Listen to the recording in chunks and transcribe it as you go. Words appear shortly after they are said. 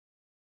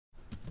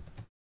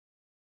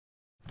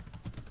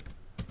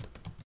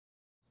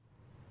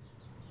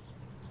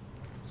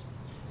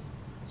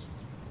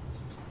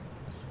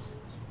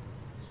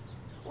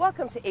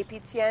Welcome to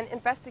APTN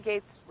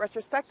Investigates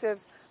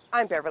Retrospectives.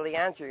 I'm Beverly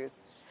Andrews.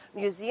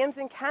 Museums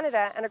in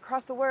Canada and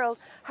across the world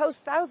house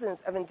thousands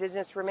of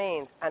Indigenous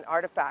remains and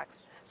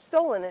artifacts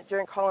stolen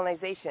during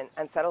colonization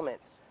and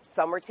settlement.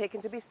 Some were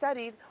taken to be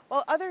studied,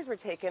 while others were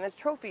taken as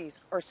trophies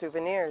or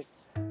souvenirs.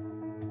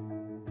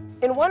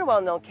 In one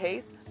well-known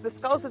case, the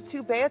skulls of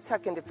two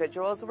Beothuk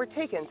individuals were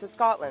taken to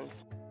Scotland.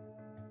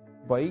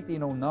 By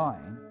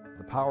 1809,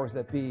 the powers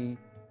that be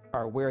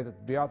are aware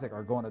that the Beothuk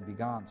are going to be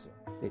gone soon.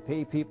 They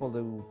pay people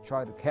to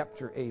try to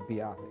capture a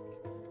Beothuk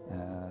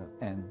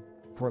and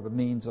for the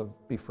means of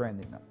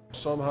befriending them.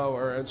 Somehow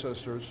our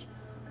ancestors,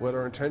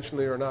 whether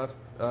intentionally or not,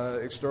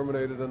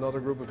 exterminated another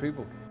group of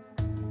people.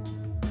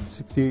 I'm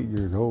 68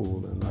 years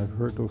old, and I've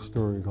heard those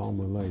stories all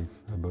my life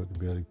about the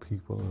Beothuk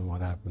people and what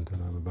happened to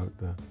them, about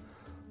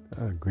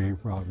the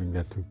grave robbing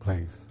that took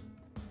place.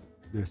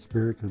 The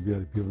spirits of the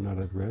Beothuk people not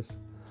at rest.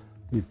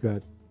 You've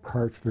got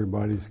parts of their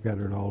bodies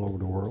scattered all over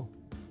the world.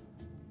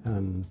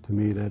 And to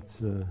me,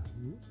 that's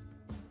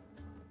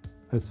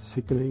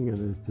sickening,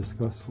 and it's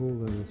disgustful,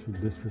 and it's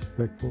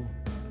disrespectful.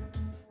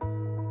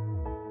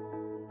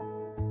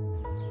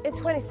 In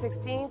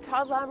 2016,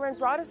 Todd Lamirande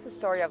brought us the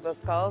story of those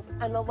skulls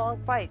and the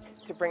long fight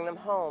to bring them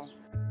home.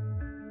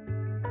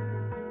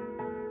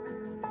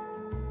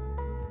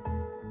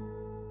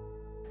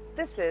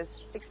 This is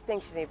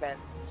Extinction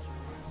Events.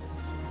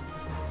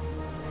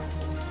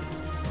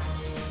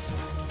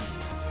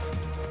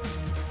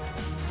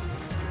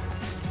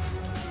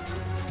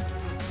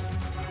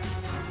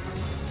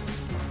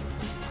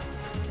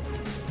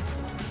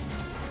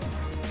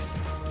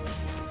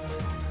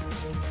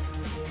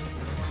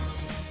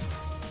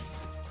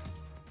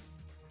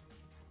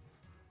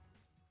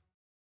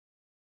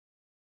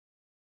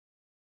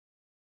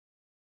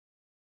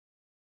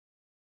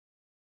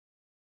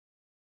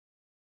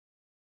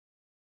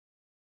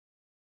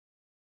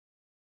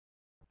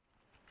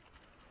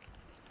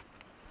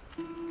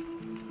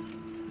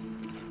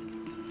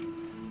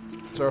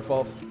 It's our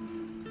fault.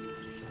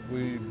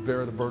 We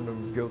bear the burden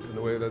of guilt in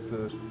the way that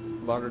the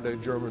modern-day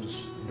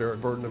Germans bear a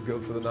burden of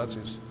guilt for the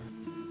Nazis.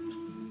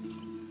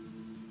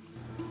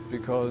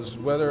 Because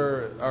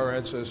whether our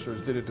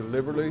ancestors did it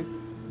deliberately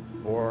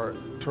or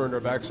turned their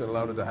backs and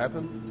allowed it to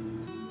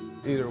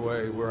happen, either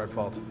way, we're at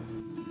fault.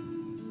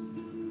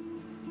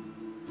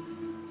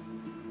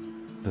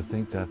 To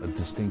think that a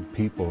distinct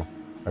people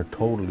are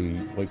totally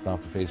wiped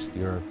off the face of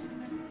the earth,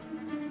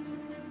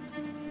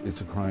 it's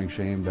a crying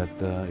shame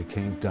that it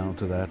came down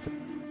to that.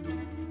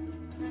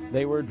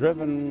 They were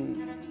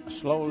driven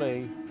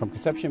slowly from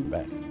Conception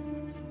Bay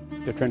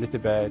to Trinity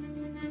Bay,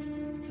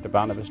 to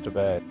Bonavista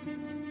Bay,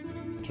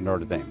 to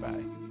Notre Dame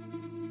Bay,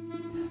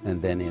 and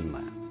then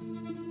inland.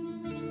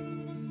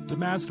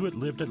 Demasduit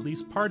lived at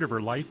least part of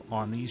her life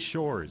on these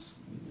shores.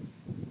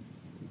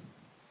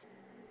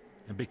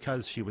 And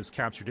because she was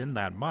captured in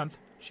that month,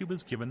 she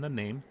was given the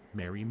name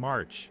Mary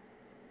March.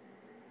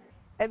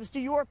 It was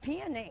the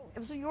European name. It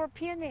was a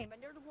European name,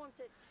 and they're the ones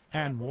that.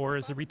 Anne Moore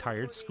is a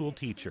retired school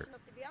teacher.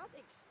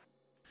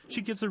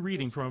 She gives a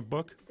reading from a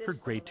book her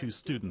grade 2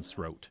 students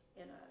wrote.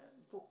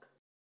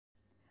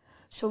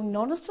 So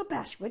Nona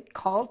Sebastian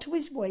called to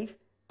his wife,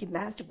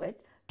 Demasduit,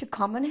 to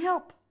come and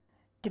help.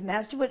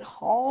 Demasduit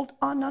hauled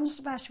on Nona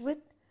Sebastian.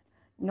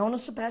 Nona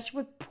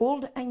Sebastian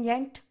pulled and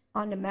yanked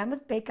on the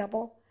mammoth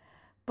bakable,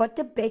 but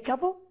the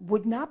bakable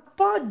would not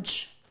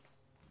budge.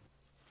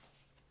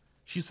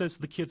 She says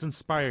the kids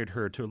inspired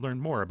her to learn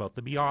more about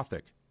the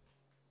Beothuk.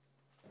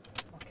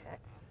 Okay.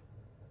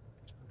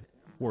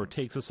 Moore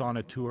takes us on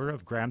a tour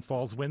of Grand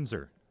Falls,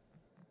 Windsor.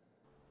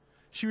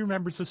 She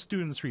remembers a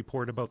student's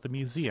report about the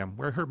museum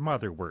where her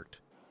mother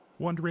worked,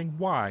 wondering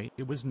why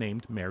it was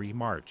named Mary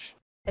March.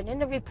 And in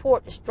the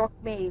report, it struck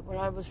me when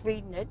I was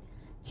reading it,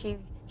 she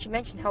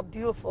mentioned how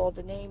beautiful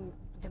the name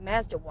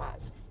Demasduit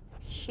was.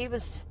 She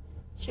was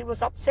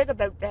upset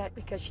about that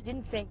because she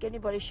didn't think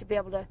anybody should be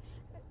able to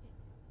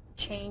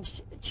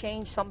change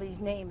somebody's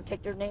name and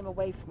take their name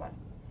away from it.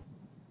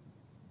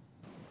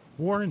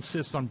 Moore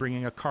insists on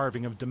bringing a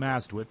carving of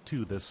Demasduit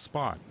to this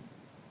spot.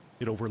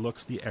 It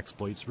overlooks the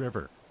Exploits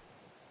River.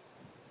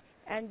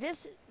 And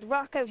this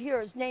rock out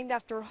here is named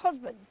after her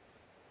husband,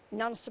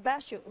 Nona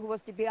Sebastian, who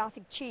was the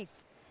Beothuk chief.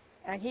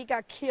 And he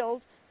got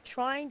killed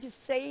trying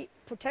to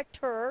protect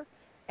her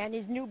and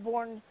his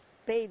newborn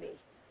baby.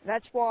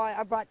 That's why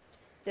I brought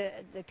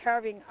the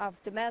carving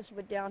of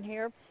Demasduit down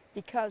here,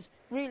 because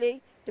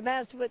really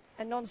Demasduit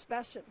and Nona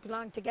Sebastian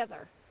belong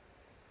together.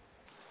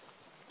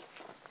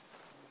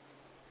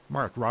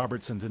 Mark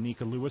Roberts and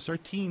Danica Lewis are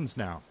teens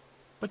now,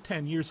 but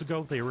 10 years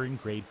ago they were in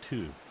grade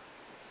 2.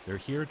 They're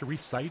here to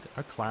recite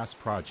a class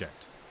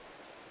project.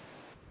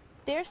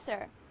 Dear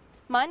sir,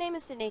 my name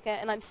is Danica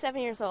and I'm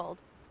 7 years old.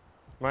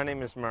 My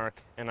name is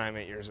Mark and I'm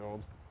 8 years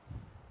old.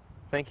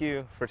 Thank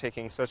you for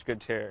taking such good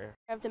care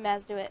of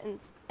Demasduit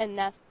and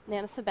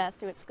Nona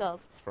Sebastian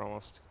skulls for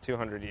almost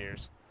 200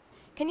 years.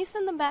 Can you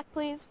send them back,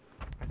 please?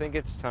 I think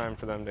it's time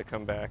for them to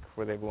come back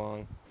where they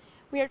belong.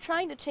 We are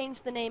trying to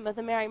change the name of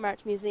the Mary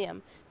March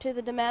Museum to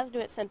the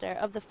Demasduit Center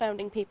of the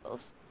Founding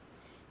Peoples.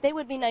 They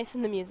would be nice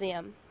in the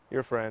museum.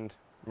 Your friend,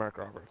 Mark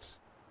Roberts.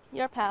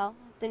 Your pal,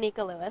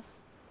 Danica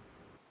Lewis.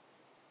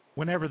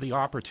 Whenever the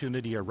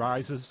opportunity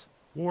arises,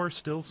 war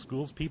still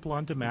schools people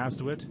on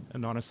Demasduit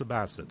and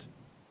Nonasabasset.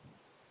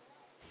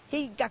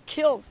 He got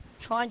killed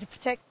trying to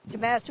protect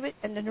Demasduit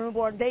and the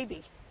newborn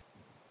baby.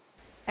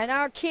 And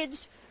our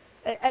kids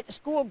at the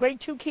school, grade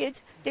 2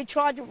 kids, they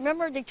tried to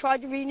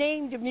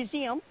rename the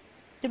museum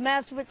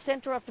Demasduit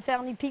Center of the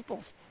Founding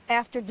Peoples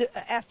after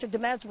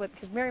Demasduit,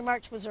 because Mary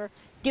March was her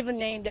given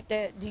name that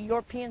the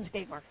Europeans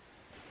gave her.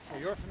 So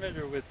you're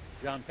familiar with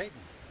John Peyton?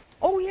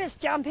 Oh yes,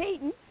 John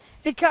Peyton,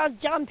 because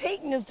John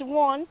Peyton is the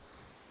one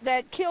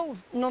that killed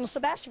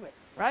Nonasabashuit,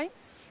 right?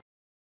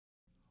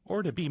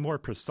 Or to be more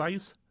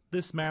precise,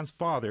 this man's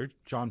father,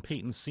 John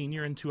Peyton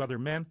Sr., and 2 other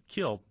men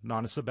killed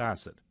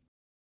Nonasabasset.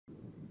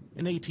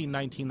 In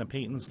 1819, the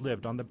Peytons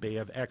lived on the Bay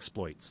of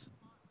Exploits,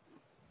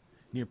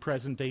 near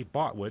present-day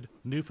Beothuk,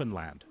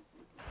 Newfoundland.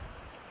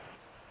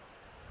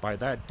 By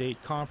that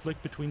date,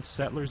 conflict between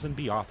settlers and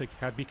Beothuk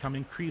had become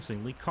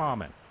increasingly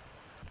common.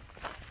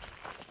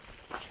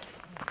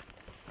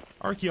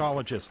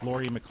 Archaeologist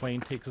Laurie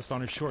McLean takes us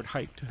on a short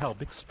hike to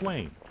help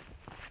explain.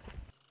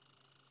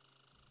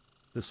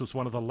 This was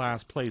one of the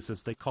last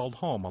places they called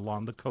home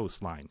along the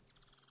coastline.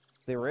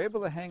 They were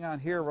able to hang on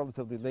here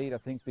relatively late, I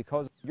think,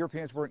 because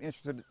Europeans weren't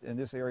interested in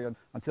this area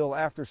until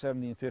after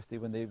 1750,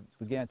 when they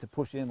began to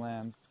push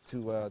inland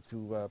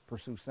to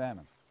pursue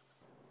salmon.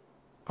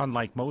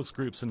 Unlike most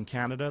groups in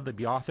Canada, the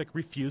Beothuk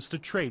refused to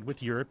trade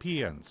with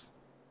Europeans.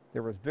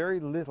 There was very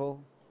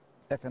little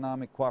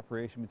economic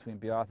cooperation between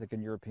Beothuk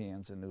and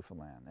Europeans in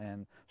Newfoundland,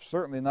 and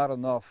certainly not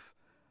enough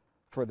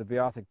for the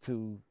Beothuk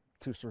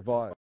to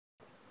survive.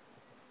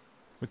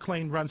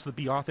 McLean runs the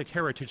Beothuk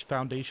Heritage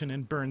Foundation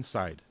in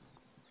Burnside.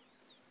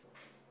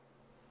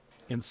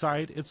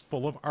 Inside, it's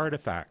full of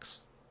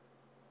artifacts.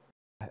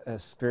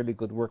 It's fairly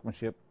good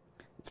workmanship.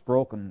 It's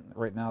broken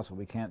right now, so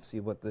we can't see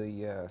what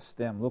the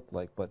stem looked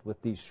like, but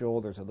with these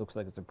shoulders, it looks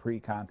like it's a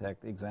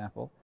pre-contact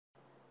example.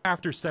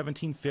 After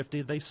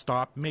 1750, they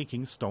stopped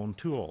making stone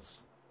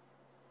tools.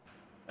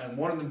 And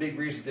one of the big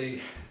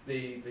reasons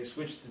they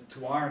switched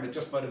to iron, it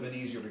just might have been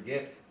easier to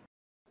get.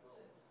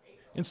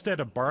 Instead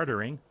of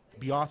bartering,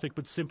 Beothuk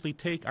would simply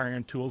take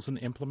iron tools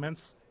and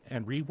implements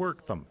and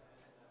rework them.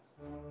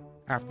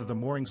 After the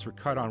moorings were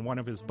cut on one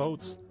of his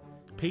boats,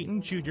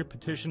 Peyton Jr.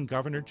 petitioned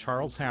Governor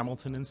Charles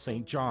Hamilton in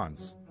St.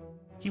 John's.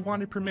 He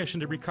wanted permission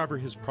to recover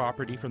his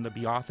property from the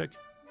Beothuk,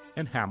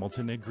 and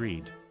Hamilton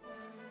agreed.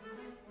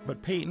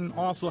 But Peyton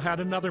also had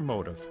another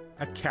motive,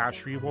 a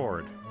cash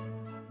reward.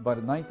 By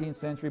the 19th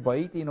century, by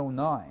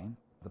 1809,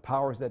 the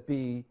powers that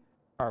be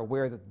are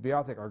aware that the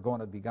Beothuk are going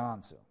to be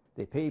gone soon.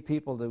 They pay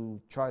people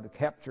to try to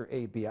capture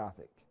a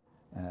Beothuk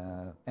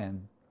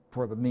and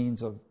for the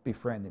means of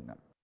befriending them.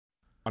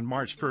 On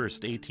March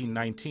 1st,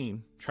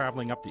 1819,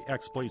 traveling up the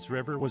Exploits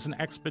River was an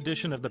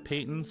expedition of the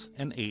Peytons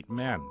and 8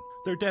 men.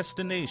 Their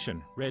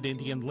destination, Red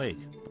Indian Lake,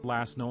 the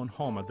last known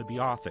home of the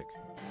Beothuk.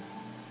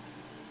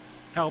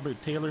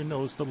 Albert Taylor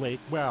knows the lake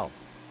well.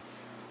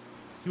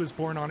 He was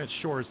born on its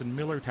shores in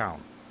Millertown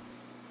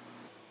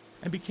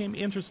and became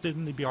interested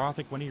in the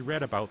Beothuk when he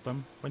read about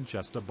them when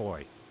just a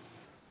boy.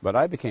 But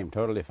I became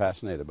totally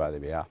fascinated by the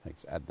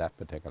Beothuks at that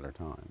particular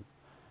time,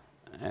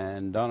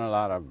 and done a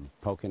lot of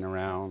poking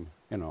around,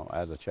 you know,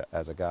 as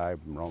a guy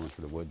roaming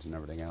through the woods and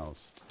everything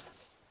else.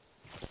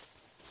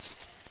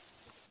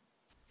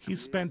 He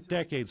spent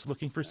decades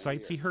looking for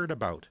sites he heard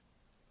about.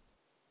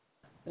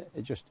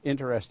 It's just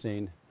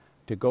interesting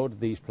to go to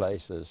these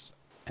places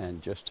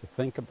and just to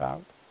think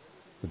about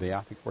the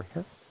Beothuk were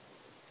here.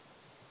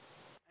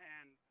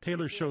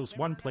 Taylor shows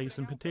one place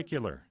in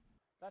particular.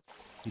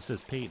 He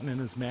says Peyton and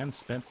his men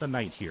spent the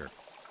night here.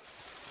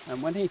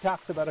 And when he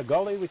talks about a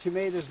gully which he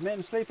made his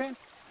men sleep in,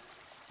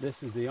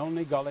 this is the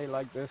only gully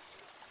like this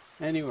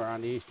anywhere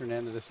on the eastern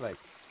end of this lake.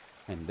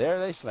 And there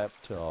they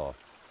slept till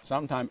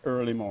sometime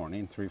early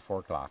morning, 3, 4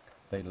 o'clock.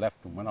 They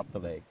left and went up the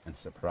lake and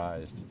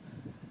surprised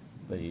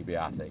the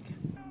Beothuk.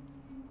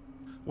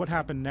 What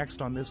happened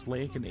next on this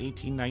lake in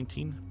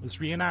 1819 was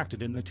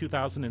reenacted in the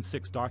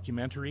 2006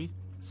 documentary,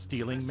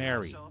 Stealing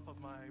Mary.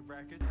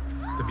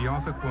 The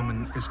Beothuk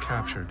woman is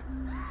captured.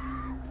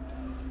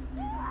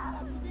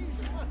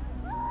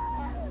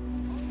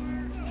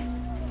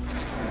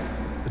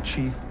 The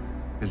chief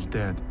is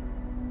dead.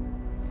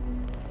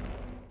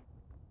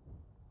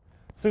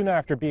 Soon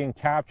after being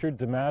captured,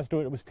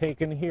 Demasduit was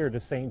taken here to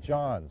St.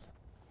 John's.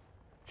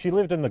 She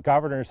lived in the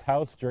governor's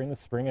house during the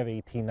spring of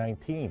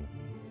 1819.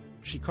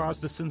 She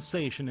caused a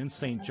sensation in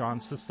St.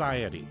 John's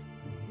society.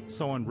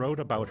 Someone wrote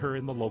about her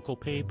in the local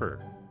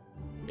paper.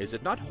 Is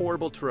it not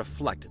horrible to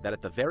reflect that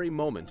at the very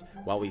moment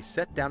while we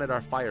sat down at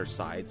our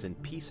firesides in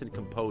peace and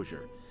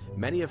composure,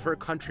 many of her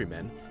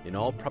countrymen, in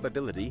all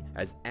probability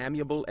as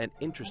amiable and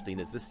interesting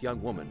as this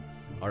young woman,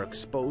 are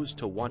exposed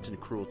to wanton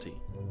cruelty?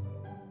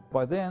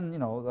 By then,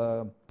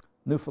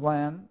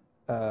 Newfoundland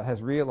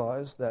has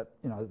realized that,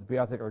 the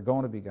Beothuk are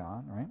going to be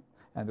gone, right?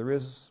 And there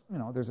is,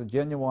 there's a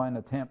genuine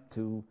attempt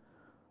to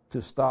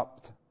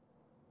stop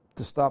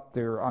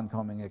their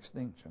oncoming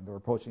extinction, their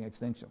approaching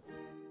extinction.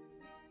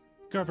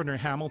 Governor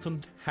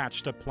Hamilton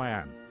hatched a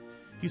plan.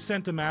 He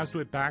sent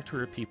Demasduit back to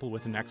her people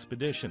with an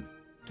expedition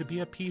to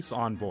be a peace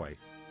envoy.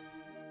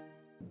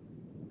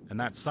 And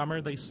that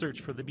summer they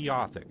searched for the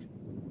Beothuk.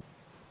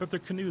 But their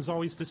canoes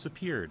always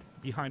disappeared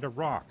behind a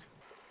rock.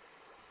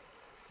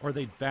 Or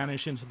they'd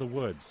vanish into the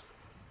woods.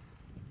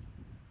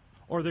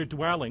 Or their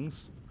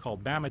dwellings,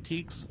 called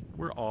mamatiques,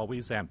 were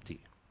always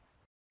empty.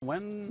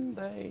 When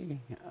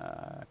they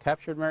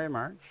captured Mary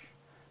March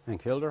and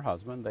killed her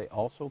husband, they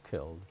also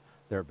killed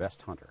their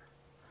best hunter.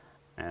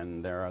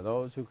 And there are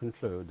those who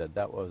conclude that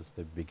that was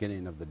the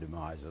beginning of the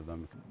demise of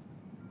them.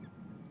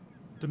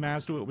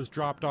 Demasduit was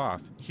dropped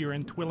off here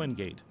in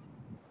Twillingate,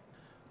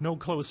 no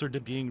closer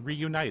to being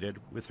reunited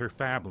with her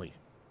family.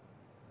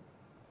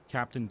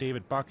 Captain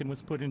David Buchan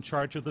was put in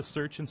charge of the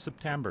search in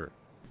September.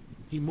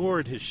 He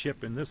moored his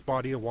ship in this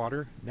body of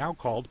water, now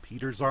called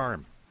Peter's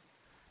Arm.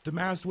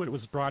 Demasduit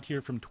was brought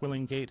here from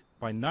Twillingate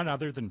by none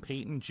other than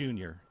Peyton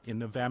Jr. in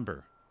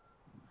November.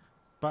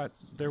 But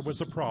there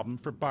was a problem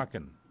for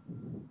Buchan.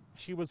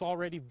 She was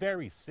already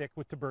very sick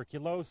with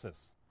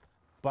tuberculosis,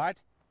 but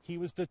he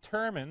was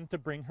determined to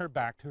bring her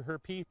back to her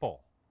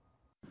people.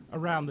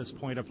 Around this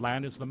point of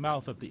land is the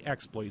mouth of the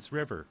Exploits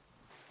River.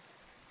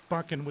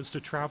 Buchan was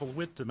to travel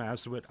with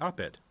Demasduit up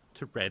it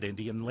to Red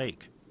Indian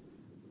Lake.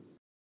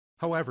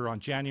 However, on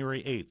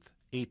January 8th,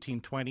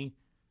 1820,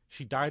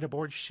 she died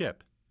aboard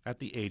ship at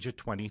the age of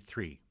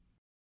 23.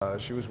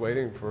 She was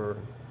waiting for,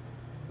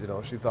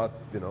 she thought,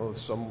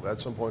 at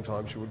some point in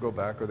time she would go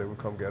back or they would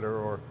come get her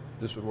or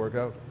this would work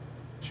out.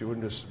 She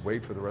wouldn't just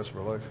wait for the rest of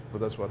her life, but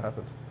that's what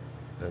happened.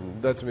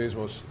 And that to me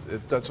is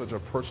that's such a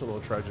personal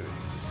tragedy.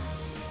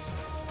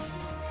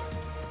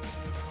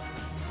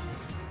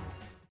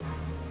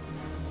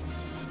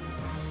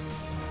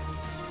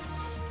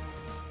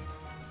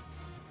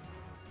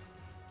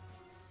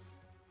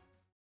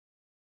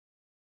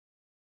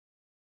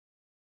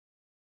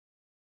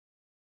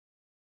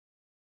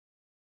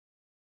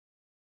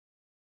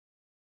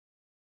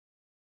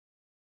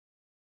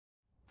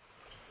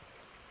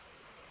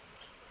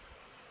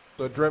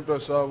 So I dreamt I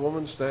saw a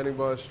woman standing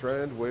by a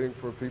strand waiting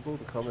for people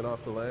to come in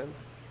off the land,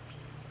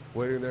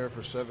 waiting there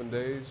for 7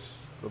 days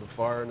with a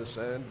fire in the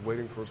sand,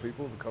 waiting for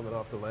people to come in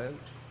off the land.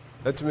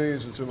 That to me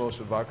is the two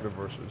most evocative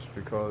verses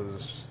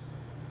because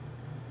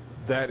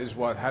that is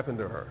what happened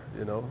to her,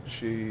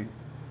 She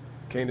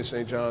came to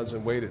St. John's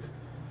and waited,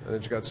 and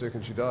then she got sick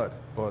and she died.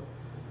 But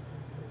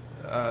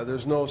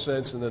there's no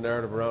sense in the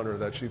narrative around her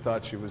that she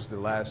thought she was the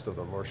last of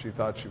them or she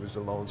thought she was the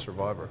lone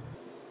survivor.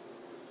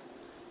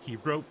 He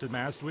wrote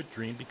Demasduit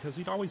Dream because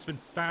he'd always been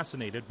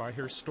fascinated by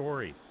her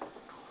story.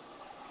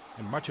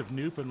 And much of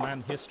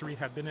Newfoundland history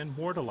had been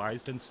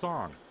immortalized in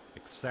song,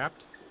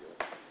 except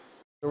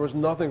there was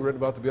nothing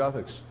written about the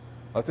Beothuks.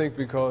 I think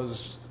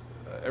because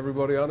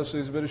everybody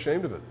honestly is a bit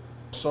ashamed of it.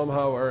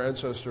 Somehow our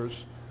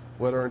ancestors,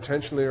 whether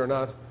intentionally or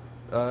not,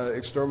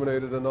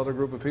 exterminated another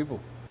group of people.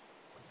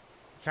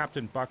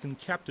 Captain Buchan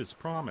kept his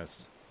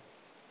promise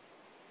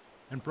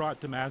and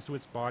brought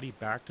Demasduit's body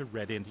back to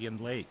Red Indian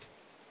Lake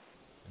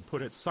and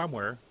put it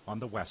somewhere on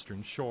the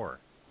western shore.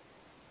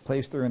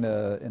 Placed her in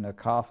a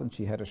coffin.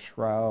 She had a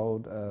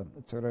shroud,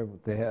 etc.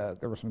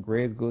 There were some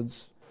grave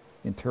goods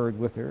interred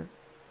with her.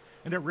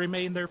 And it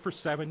remained there for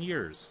 7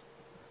 years,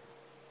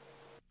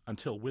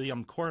 until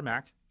William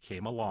Cormack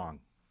came along.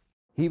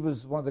 He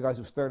was one of the guys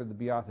who started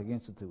the Beothuk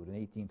Institute in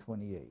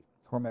 1828.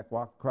 Cormack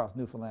walked across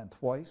Newfoundland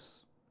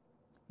twice,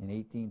 in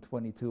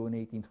 1822 and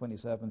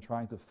 1827,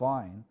 trying to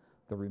find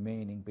the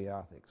remaining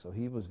Beothuk. So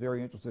he was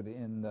very interested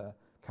in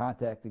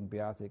contacting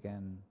Beothuk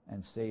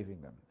and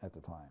saving them at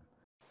the time.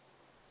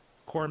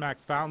 Cormack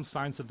found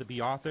signs of the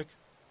Beothuk,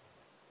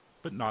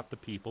 but not the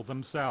people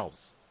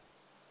themselves.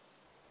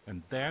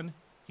 And then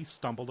he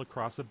stumbled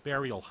across a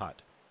burial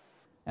hut.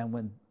 And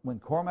when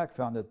Cormack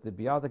found it, the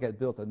Beothuk had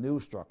built a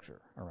new structure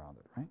around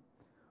it, right?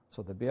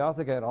 So the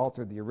Beothuk had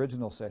altered the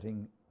original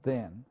setting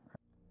then.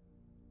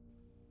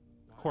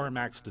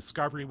 Cormack's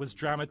discovery was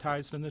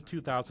dramatized in the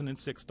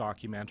 2006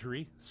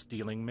 documentary,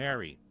 Stealing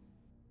Mary.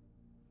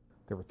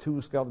 There were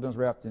 2 skeletons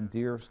wrapped in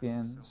deer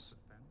skins,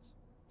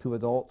 2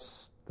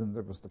 adults, then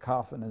there was the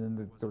coffin, and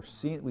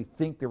then we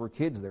think there were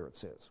kids there, it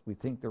says. We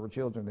think there were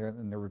children there,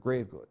 and there were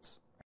grave goods.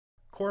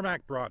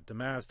 Cormack brought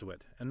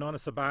Demasduit and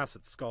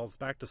Nonasabasset skulls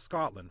back to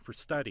Scotland for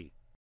study,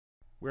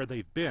 where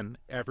they've been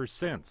ever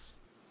since.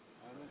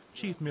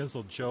 Chief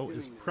Mizzle Joe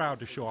is proud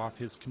to show off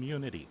his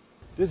community.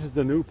 This is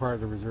the new part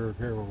of the reserve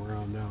here where we're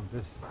on now.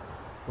 This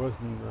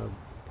wasn't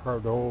part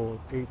of the old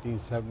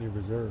 1870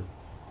 reserve.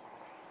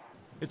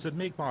 It's a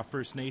Mi'kmaq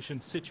First Nation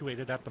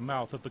situated at the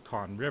mouth of the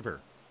Conn River.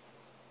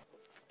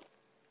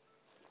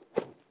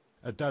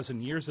 A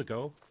dozen years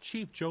ago,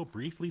 Chief Joe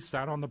briefly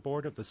sat on the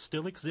board of the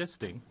still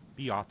existing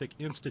Beothuk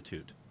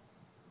Institute.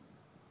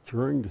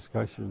 During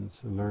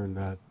discussions, I learned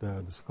that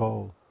the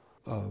skull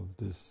of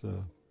this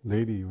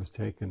lady was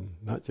taken,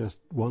 not just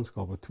one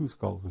skull, but 2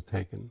 skulls were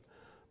taken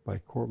by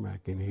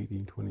Cormack in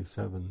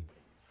 1827.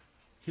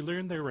 He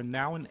learned they were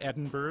now in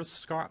Edinburgh,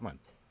 Scotland,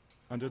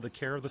 under the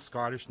care of the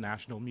Scottish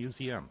National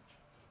Museum.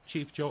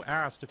 Chief Joe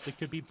asked if they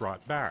could be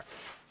brought back.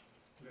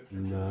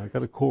 And I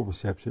got a cold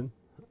reception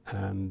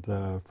and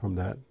from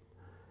that.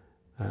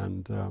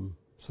 And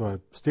so I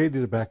stayed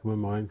in the back of my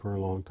mind for a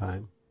long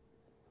time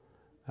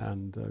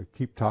and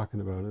keep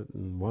talking about it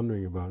and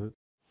wondering about it.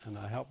 And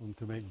I helped them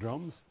to make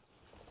drums.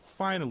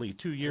 Finally,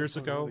 2 years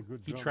ago,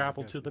 he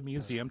traveled to the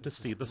museum to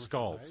see the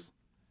skulls.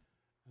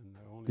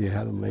 They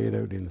had them laid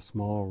out in a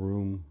small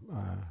room,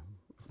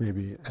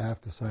 maybe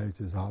half the size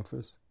of his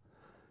office,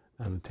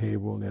 and a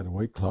table, and they had a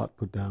white cloth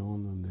put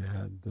down, and they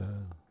had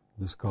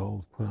the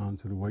skulls put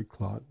onto the white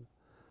cloth.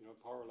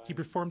 He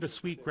performed a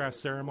sweetgrass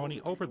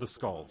ceremony over the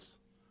skulls,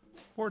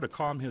 more to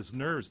calm his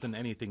nerves than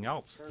anything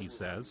else, he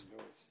says.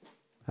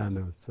 And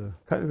it's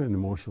kind of an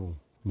emotional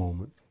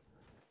moment.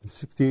 I'm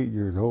 68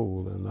 years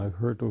old, and I've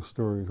heard those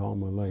stories all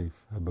my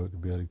life about the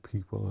Beothuk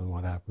people and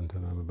what happened to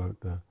them, about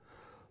the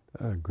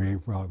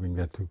grave robbing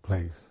that took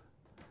place.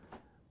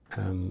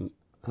 And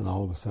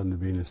all of a sudden to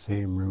be in the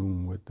same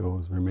room with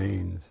those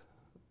remains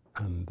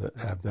and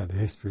have that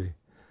history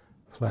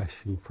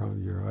flash in front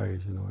of your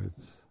eyes, you know,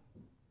 it's...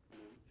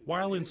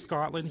 While in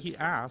Scotland, he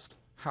asked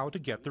how to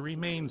get the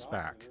remains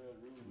back.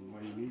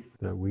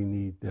 That we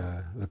need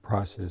the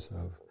process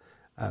of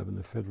having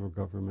the federal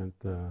government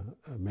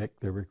make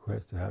their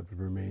request to have the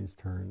remains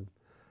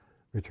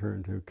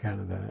returned to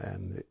Canada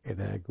and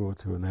it go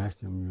to a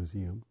national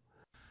museum.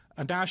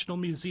 A national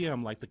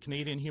museum like the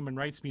Canadian Human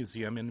Rights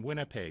Museum in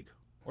Winnipeg,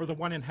 or the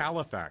one in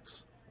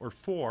Halifax, or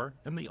 4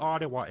 in the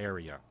Ottawa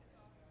area.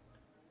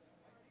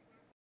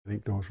 I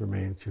think those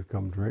remains should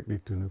come directly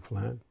to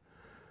Newfoundland.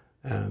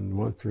 And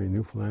once they're in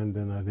Newfoundland,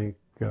 then I think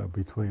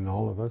between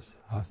all of us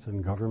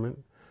and government,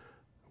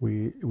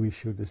 we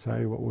should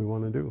decide what we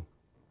want to do.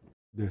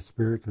 The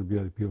spirits of the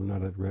other people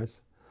not at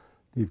rest.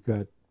 You've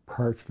got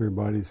parts of their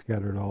bodies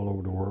scattered all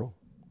over the world.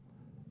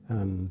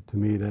 And to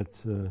me,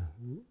 that's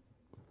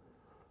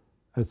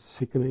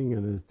sickening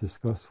and it's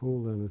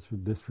disgustful and it's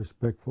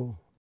disrespectful.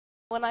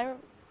 When I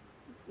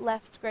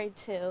left grade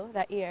 2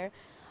 that year,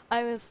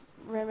 I was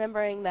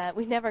remembering that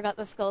we never got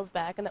the skulls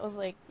back, and that was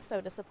like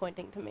so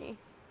disappointing to me.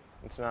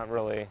 It's not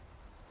really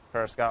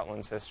part of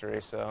Scotland's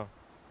history, so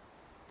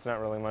it's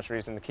not really much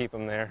reason to keep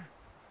them there.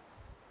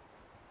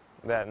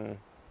 That and,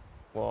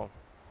 well,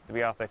 the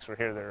Beothuks were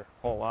here their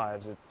whole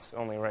lives. It's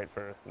only right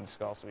for the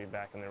skulls to be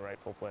back in their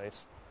rightful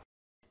place.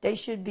 They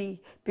should be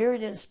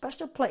buried in a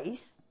special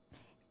place,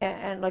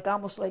 and like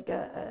almost like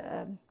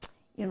a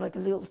like a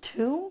little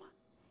tomb,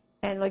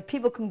 and like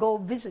people can go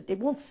visit. They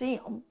won't see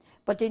them,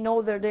 but they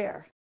know they're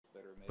there.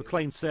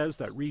 McLean says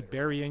that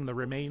reburying the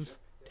remains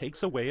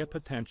takes away a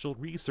potential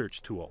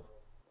research tool.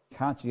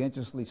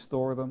 Conscientiously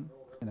store them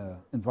in an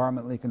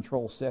environmentally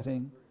controlled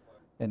setting,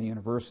 in a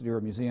university or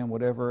a museum,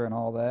 whatever, and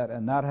all that,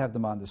 and not have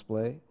them on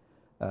display,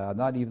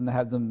 not even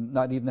have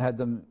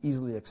them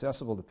easily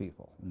accessible to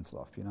people and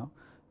stuff, you know,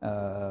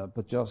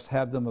 but just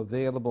have them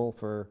available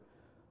for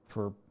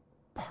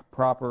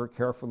proper,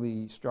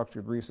 carefully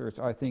structured research.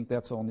 I think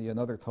that's only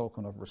another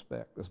token of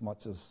respect as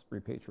much as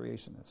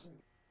repatriation is.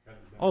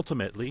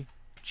 Ultimately,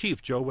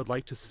 Chief Joe would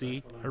like to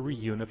see a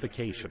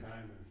reunification.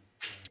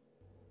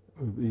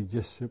 It would be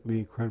just simply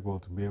incredible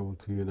to be able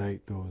to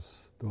unite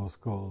those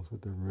skulls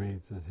with the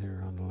remains that's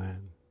here on the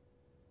land.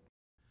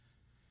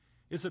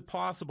 Is it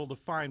possible to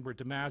find where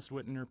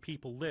Demasduit and her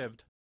people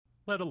lived,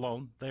 let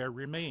alone their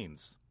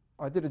remains?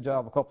 I did a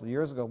job a couple of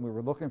years ago and we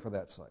were looking for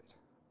that site.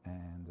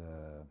 And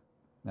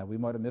now we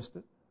might have missed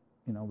it,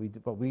 you know,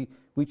 but we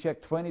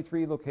checked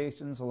 23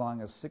 locations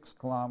along a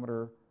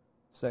 6-kilometer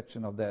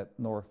section of that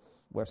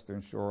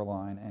northwestern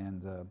shoreline,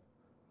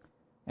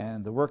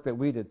 and the work that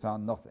we did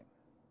found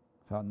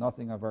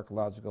nothing of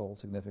archaeological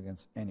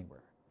significance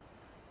anywhere.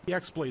 The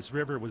Exploits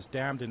River was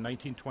dammed in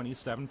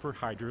 1927 for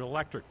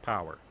hydroelectric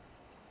power.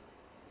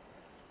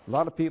 A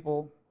lot of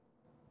people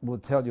will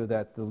tell you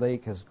that the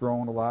lake has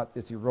grown a lot.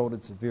 It's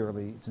eroded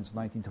severely since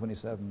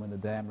 1927 when the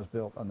dam was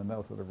built on the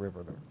mouth of the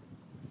river there.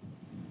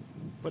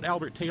 But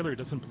Albert Taylor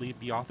doesn't believe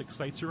Beothuk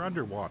sites are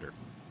underwater.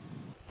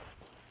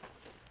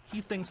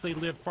 He thinks they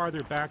live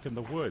farther back in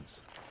the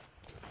woods.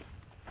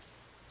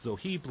 So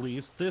he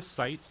believes this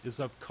site is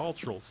of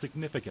cultural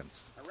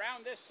significance.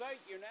 Around this site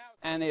you're now...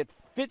 And it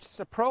fits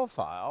the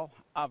profile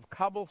of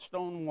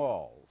cobblestone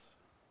walls.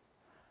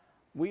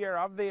 We are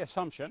of the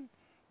assumption,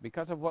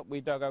 because of what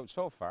we dug out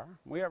so far,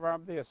 we are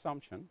of the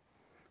assumption,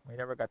 we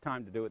never got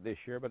time to do it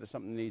this year, but it's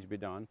something that needs to be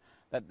done,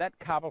 that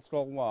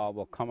cobblestone wall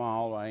will come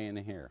all the way in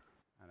here.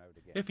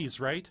 If he's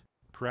right,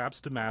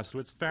 perhaps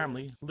Demasduit's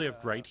family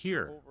lived right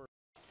here.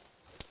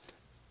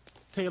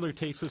 Taylor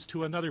takes us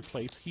to another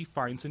place he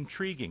finds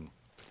intriguing.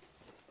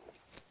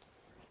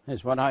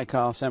 It's what I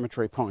call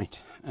Cemetery Point,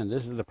 and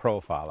this is the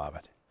profile of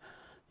it.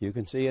 You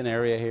can see an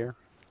area here,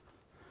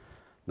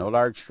 no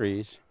large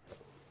trees.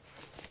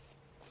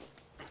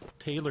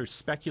 Taylor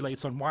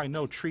speculates on why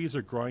no trees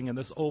are growing in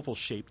this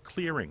oval-shaped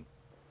clearing.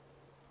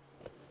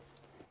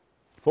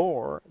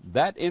 For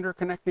that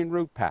interconnecting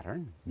root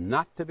pattern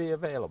not to be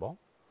available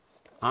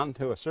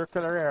onto a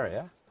circular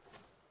area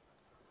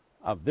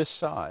of this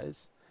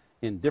size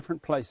in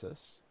different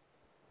places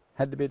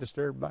had to be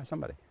disturbed by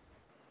somebody.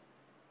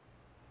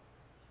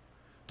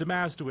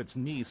 Demasduit's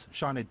niece,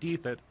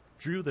 Shaunaditha,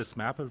 drew this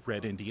map of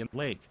Red Indian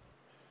Lake.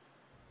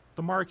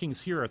 The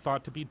markings here are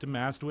thought to be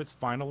Demasduit's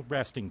final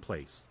resting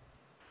place.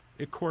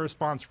 It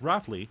corresponds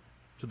roughly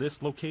to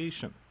this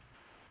location.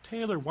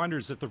 Taylor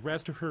wonders if the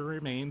rest of her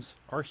remains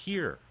are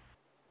here.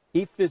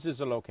 If this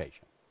is a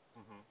location,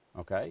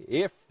 okay,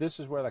 if this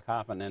is where the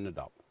coffin ended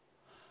up,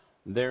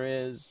 there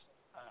is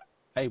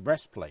a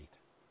breastplate,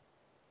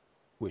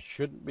 which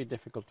shouldn't be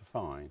difficult to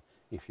find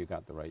if you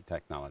got the right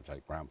technology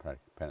like ground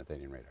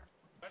penetrating radar.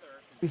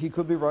 He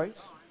could be right.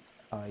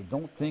 I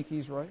don't think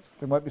he's right.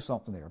 There might be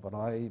something there, but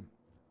like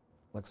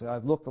I say,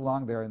 I've looked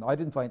along there and I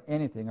didn't find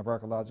anything of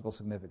archaeological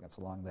significance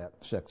along that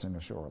section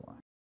of shoreline.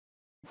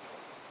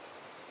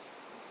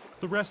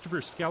 The rest of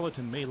her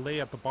skeleton may lay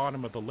at the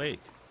bottom of the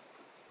lake,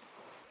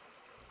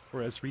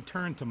 or has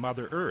returned to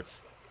Mother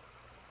Earth.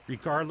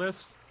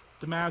 Regardless,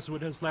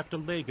 Demasduit has left a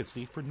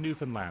legacy for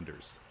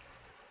Newfoundlanders.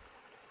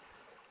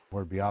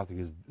 Word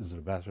Beothuk is the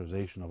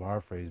bastardization of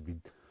our phrase,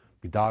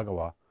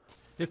 Bidagawa.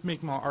 If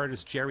Mi'kmaq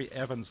artist Jerry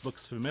Evans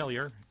looks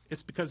familiar,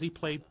 it's because he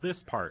played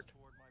this part.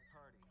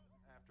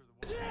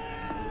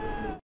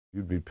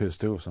 You'd be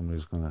pissed too if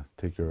somebody's going to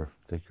take your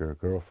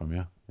girl from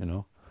you, you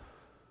know,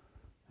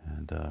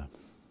 and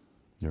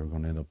you're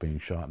going to end up being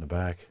shot in the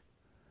back.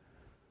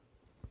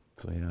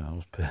 So yeah, I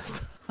was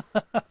pissed.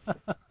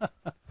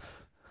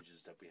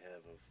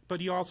 But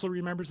he also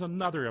remembers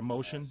another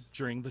emotion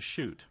during the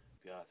shoot.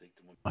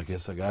 I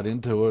guess I got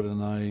into it,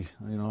 and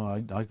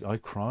I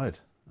cried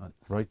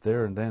right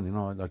there and then. You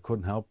know, I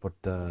couldn't help but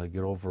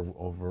get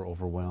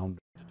overwhelmed.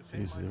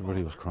 Jeez,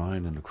 everybody was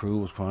crying, and the crew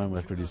was crying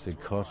after they said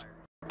cut.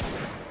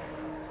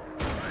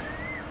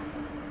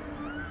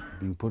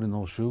 Being put in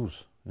those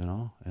shoes, you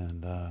know,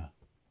 and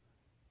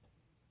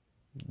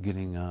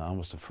getting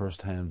almost a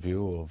first-hand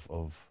view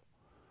of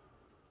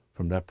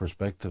from that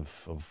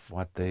perspective of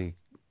what they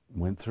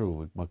went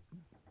through, what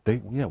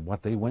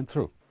they went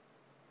through.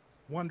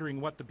 Wondering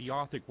what the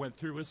Beothuk went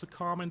through is a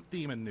common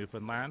theme in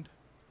Newfoundland.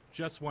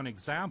 Just one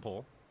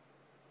example.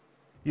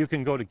 You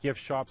can go to gift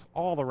shops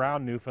all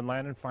around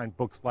Newfoundland and find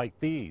books like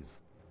these.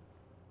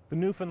 The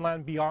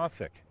Newfoundland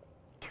Beothuk,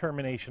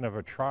 Termination of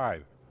a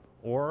Tribe,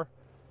 or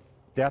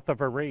Death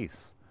of a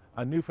Race,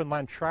 a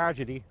Newfoundland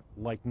tragedy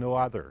like no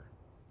other.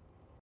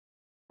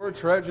 The word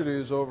tragedy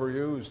is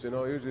overused, you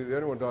know. Usually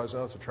anyone dies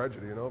now, it's a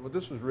tragedy, you know, but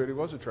this really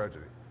was a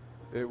tragedy.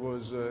 It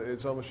was,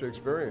 it's almost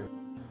Shakespearean.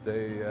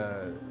 They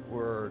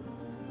were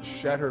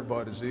shattered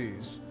by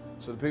disease.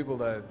 So the people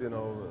that, you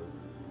know,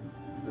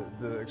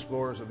 the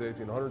explorers of the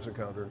 1800s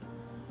encountered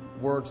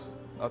weren't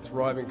a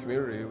thriving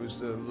community. It was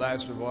the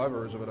last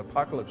survivors of an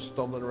apocalypse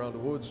stumbling around the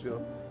woods, you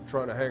know,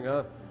 trying to hang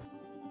on.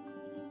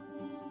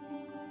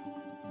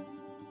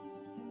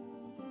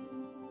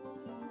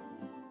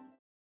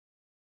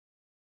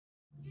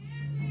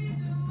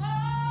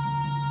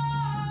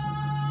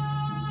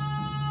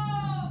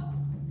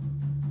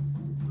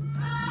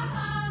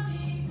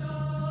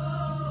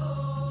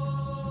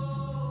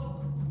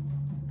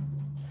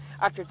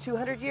 After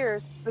 200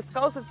 years, the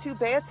skulls of two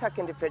Beothuk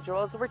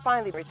individuals were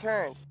finally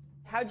returned.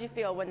 How did you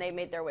feel when they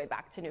made their way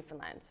back to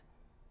Newfoundland?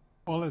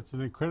 Well, it's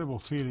an incredible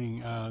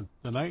feeling.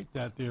 The night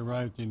that they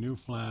arrived in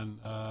Newfoundland,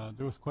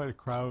 there was quite a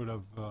crowd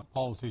of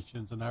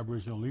politicians and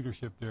Aboriginal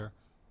leadership there.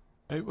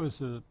 It was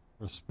a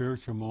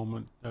spiritual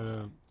moment,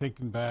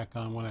 thinking back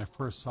on when I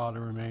first saw the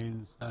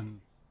remains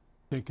and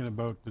thinking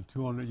about the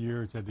 200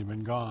 years that they've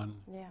been gone.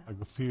 Yeah. I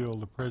could feel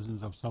the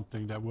presence of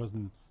something that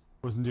wasn't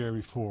there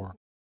before.